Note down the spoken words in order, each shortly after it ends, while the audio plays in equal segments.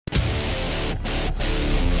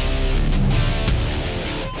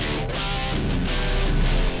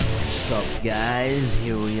Guys,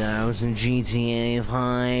 here we are with some GTA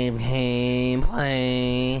 5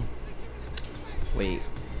 gameplay. Wait,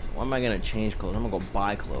 why am I gonna change clothes? I'm gonna go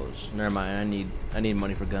buy clothes. Never mind, I need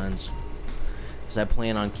money for guns. Cause I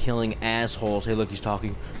plan on killing assholes. Hey look, he's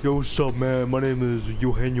talking. Yo, what's up man? My name is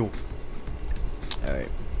Eugenio. Alright.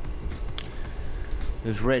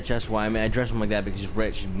 He's rich, that's why. I mean I dress him like that because he's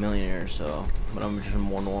rich, he's a millionaire, so but I'm just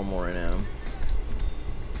more normal right now.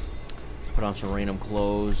 Put on some random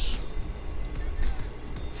clothes.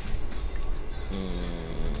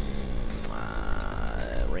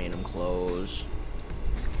 Random clothes.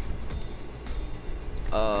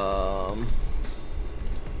 What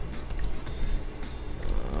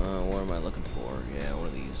am I looking for? Yeah, one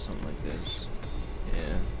of these, something like this.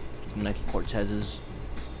 Yeah, Nike Cortezes.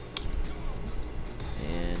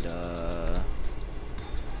 And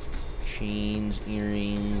chains,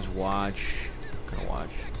 earrings, watch. What kind of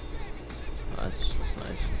watch? Oh, that's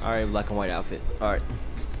nice. All right, black and white outfit. All right.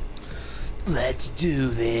 Let's do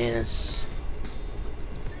this.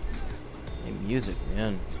 Hey, music,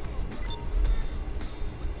 man.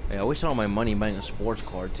 Hey, I wasted all my money buying a sports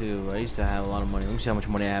car too. I used to have a lot of money. Let me see how much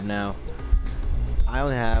money I have now. I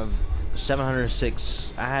only have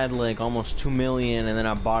 706. I had like almost 2 million, and then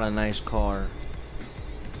I bought a nice car.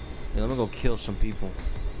 Yeah, let me go kill some people.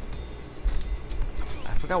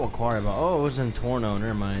 I forgot what car I bought. Oh, it was in Torno.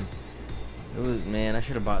 Never mind. It was, man, I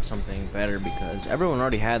should have bought something better because everyone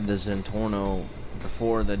already had this in Torno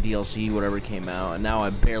before the DLC whatever came out, and now I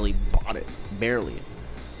barely bought it. Barely.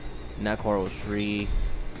 And that car was free.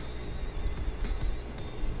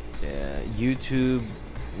 Yeah, YouTube.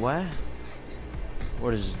 What?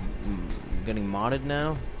 What is getting modded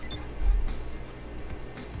now?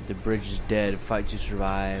 The bridge is dead. Fight to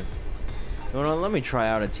survive. You know, let me try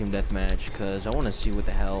out a team deathmatch because I want to see what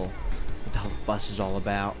the hell the bus is all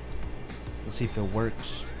about. Let's see if it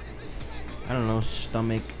works. I don't know.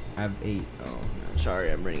 Stomach. I've ate. Oh, no,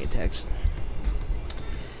 sorry. I'm reading a text.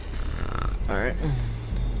 All right.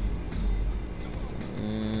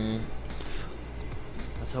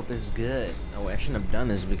 Let's hope this is good. Oh, wait, I shouldn't have done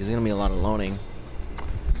this because there's gonna be a lot of loading.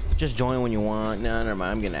 Just join when you want. No, never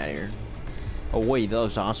mind. I'm getting out of here. Oh wait, that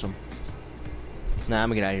looks awesome. Nah, I'm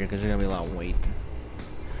gonna get out of here because there's gonna be a lot of wait.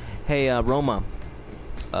 Hey, Roma.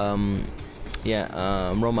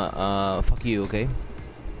 Yeah, Roma, fuck you, okay?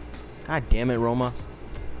 God damn it, Roma.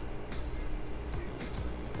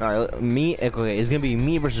 Alright, okay, it's gonna be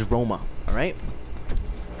me versus Roma, alright?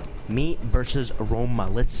 Me versus Roma.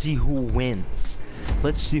 Let's see who wins.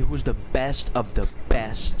 Let's see who's the best of the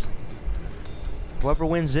best. Whoever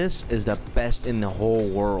wins this is the best in the whole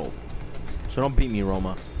world. So don't beat me,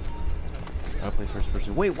 Roma. I gotta play first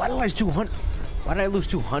person. Wait, why did I lose 200? Why did I lose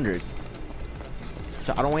 200?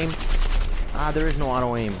 So auto aim? Ah, there is no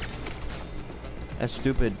auto aim. That's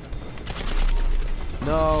stupid.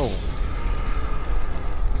 No.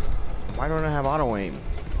 Why don't I have auto aim?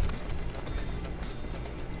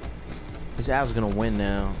 His Av's gonna win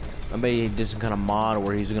now. I bet he did some kind of mod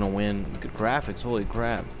where he's gonna win. Good graphics, holy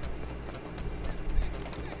crap.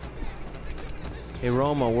 Hey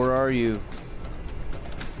Roma, where are you?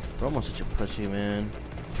 Roma's such a pussy, man.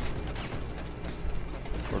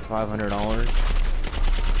 For $500.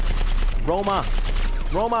 Roma!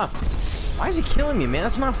 Roma! Why is he killing me, man?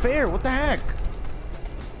 That's not fair. What the heck?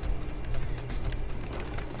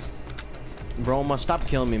 Roma, stop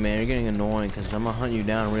killing me, man. You're getting annoying because I'm gonna hunt you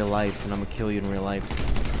down in real life and I'm gonna kill you in real life.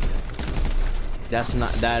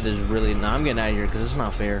 That is really, nah, I'm getting out of here because it's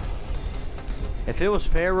not fair. If it was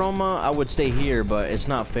fair, Roma, I would stay here, but it's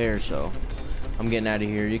not fair, so I'm getting out of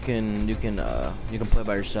here. You can play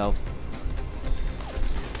by yourself.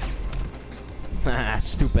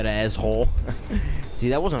 Stupid asshole. See,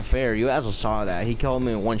 that wasn't fair. You guys saw that. He killed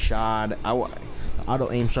me in one shot.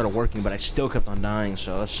 Auto aim started working, but I still kept on dying,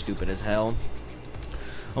 so that's stupid as hell.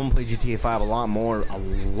 I'm gonna play GTA 5 a lot more.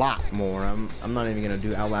 I'm not even gonna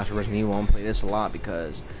do Outlast or Resident Evil. I'm gonna play this a lot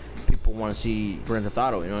because people want to see Grand Theft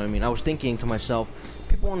Auto. You know what I mean? I was thinking to myself,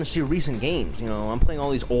 people want to see recent games. You know, I'm playing all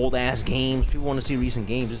these old ass games. People want to see recent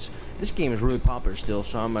games. This game is really popular still,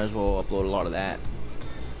 so I might as well upload a lot of that.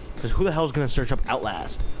 Because who the hell's gonna search up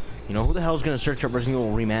Outlast? You know, who the hell's gonna search up Resident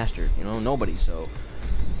Evil Remastered? You know, nobody. So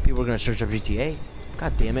people are gonna search up GTA.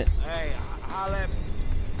 God damn it! Hey,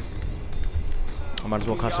 I might as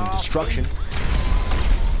well cause some destruction.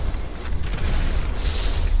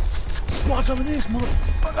 Want some of this,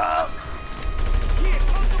 motherfucker?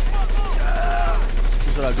 This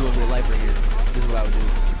is what I would do in real life right here. This is what I would do.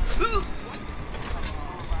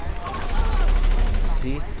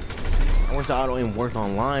 See? I wish the auto aim worked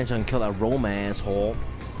online so I can kill that Roma asshole,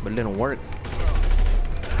 but it didn't work.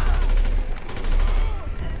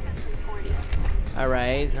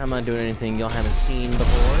 Alright, I'm not doing anything y'all haven't seen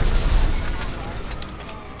before.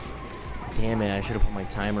 Damn it, I should have put my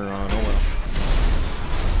timer on. Oh well.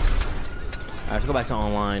 Alright, let's go back to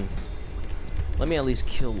online. Let me at least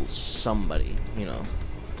kill somebody, you know.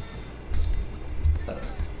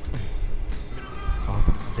 Oh,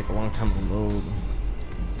 this will take a long time to load.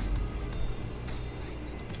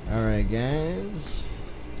 Alright, guys.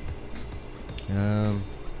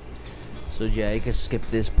 So yeah, you can skip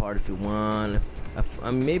this part if you want.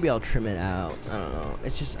 Maybe I'll trim it out. I don't know.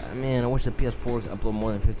 It's just, man, I wish the PS4 could upload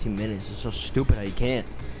more than 15 minutes. It's so stupid how you can't.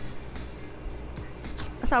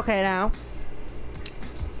 It's okay now.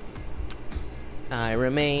 I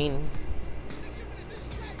remain.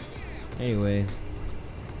 Anyway,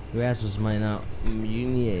 you assholes might not.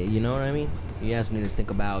 You know what I mean? You guys need to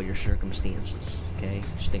think about your circumstances. Okay,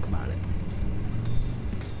 just think about it.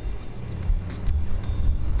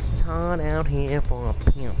 It's hard out here for a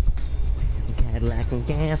pimp. Cadillac and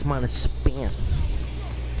gas money spent.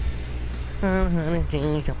 100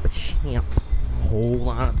 G's up a ship. Whole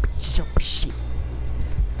lot of bitches up a shit.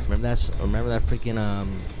 Remember that freaking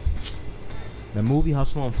the movie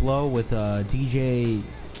Hustle and Flow with DJ,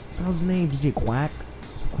 what's his name? DJ Quack?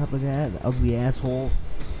 Some crap like that. The ugly asshole.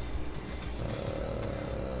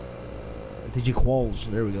 DJ Qualls.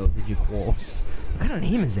 There we go. DJ Qualls. What kind of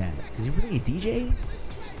name is that? Is he really a DJ?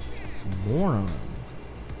 Moron.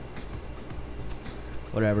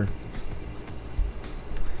 Whatever.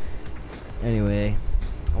 Anyway,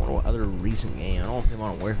 I wonder what other recent game. I don't play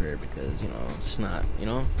Modern Warfare because, you know, it's not, you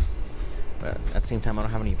know. But at the same time, I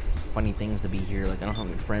don't have any funny things to be here. Like, I don't have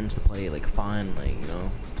any friends to play, like, fun, like, you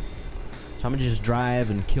know. So I'm gonna just drive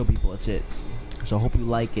and kill people. That's it. So I hope you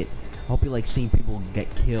like it. I hope you like seeing people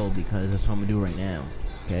get killed because that's what I'm gonna do right now.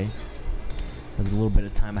 Okay. There's a little bit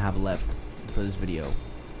of time I have left for this video.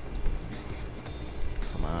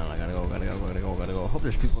 Come on, I gotta go. I hope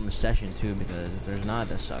there's people in the session too, because if there's not,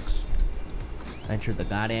 that sucks. Enter the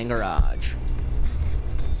goddamn garage.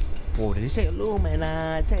 Whoa, did he say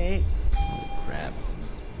Illuminati? Holy crap.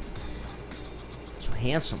 So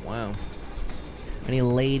handsome, wow. Any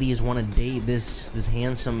ladies want to date this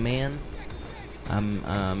handsome man?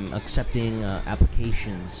 I'm accepting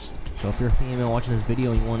applications. So if you're a female watching this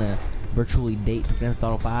video and you want to virtually date Grand Theft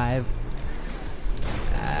Auto 5,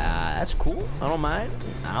 that's cool. I don't mind.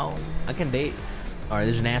 I can date. Alright,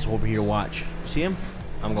 there's an asshole over here to watch. See him?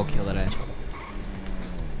 I'm gonna go kill that asshole.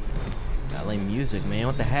 Got lame music, man.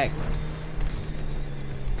 What the heck?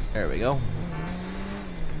 There we go.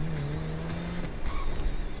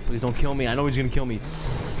 Please don't kill me. I know he's gonna kill me.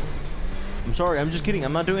 I'm sorry. I'm just kidding.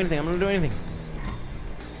 I'm not doing anything. I'm not doing anything.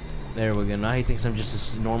 There we go. Now he thinks I'm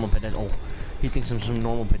just a normal pedestrian. Oh, he thinks I'm some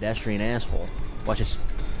normal pedestrian asshole. Watch this.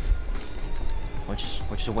 Watch this.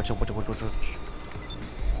 Watch this. Watch this. Watch this. Watch this.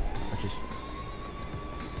 Watch this.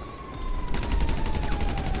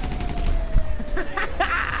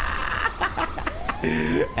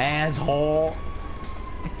 Asshole.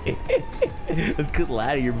 Let's get the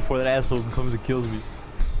out of here before that asshole comes and kills me.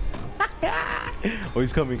 Oh,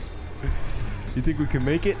 he's coming. You think we can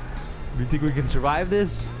make it? You think we can survive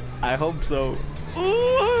this? I hope so.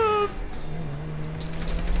 Oh,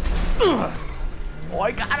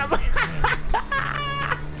 I got him.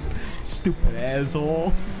 Stupid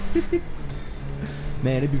asshole.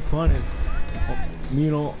 Man, it'd be fun if me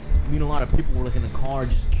and a lot of people were like in a car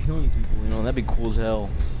just killing people, you know. That'd be cool as hell.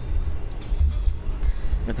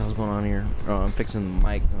 What the hell's going on here? Oh, I'm fixing the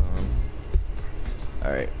mic.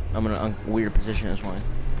 Alright, I'm in a weird position, that's why.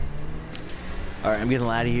 Alright, I'm getting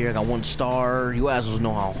out of here. I got 1 star. You assholes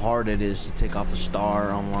know how hard it is to take off a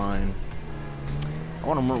star online. I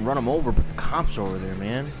want to run them over, but the cops are over there,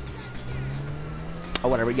 man. Oh,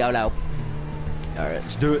 whatever. Yo, no. Alright,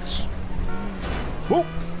 let's do it. Whoa!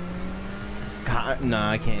 God, no,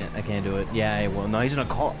 I can't do it. Yeah, well, no, he's in a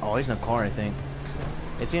car. Oh, he's in a car, I think.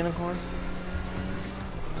 Is he in a car?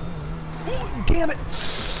 Oh, damn it!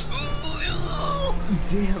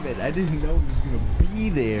 Damn it, I didn't know he was gonna be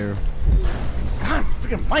there. God,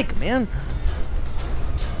 freaking Mike, man.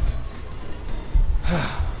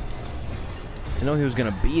 I know he was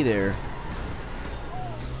gonna be there.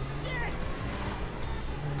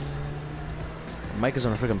 Mike is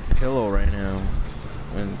on a freaking pillow right now.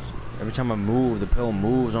 And every time I move, the pillow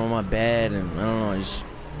moves on my bed, and I don't know, it's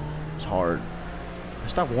hard. I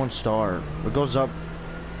stopped 1 star. It goes up.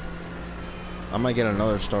 I might get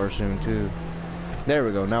another star soon too. There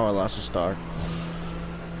we go. Now I lost a star.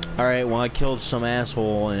 Alright, well, I killed some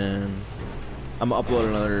asshole, and I'm gonna upload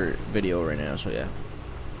another video right now, so yeah.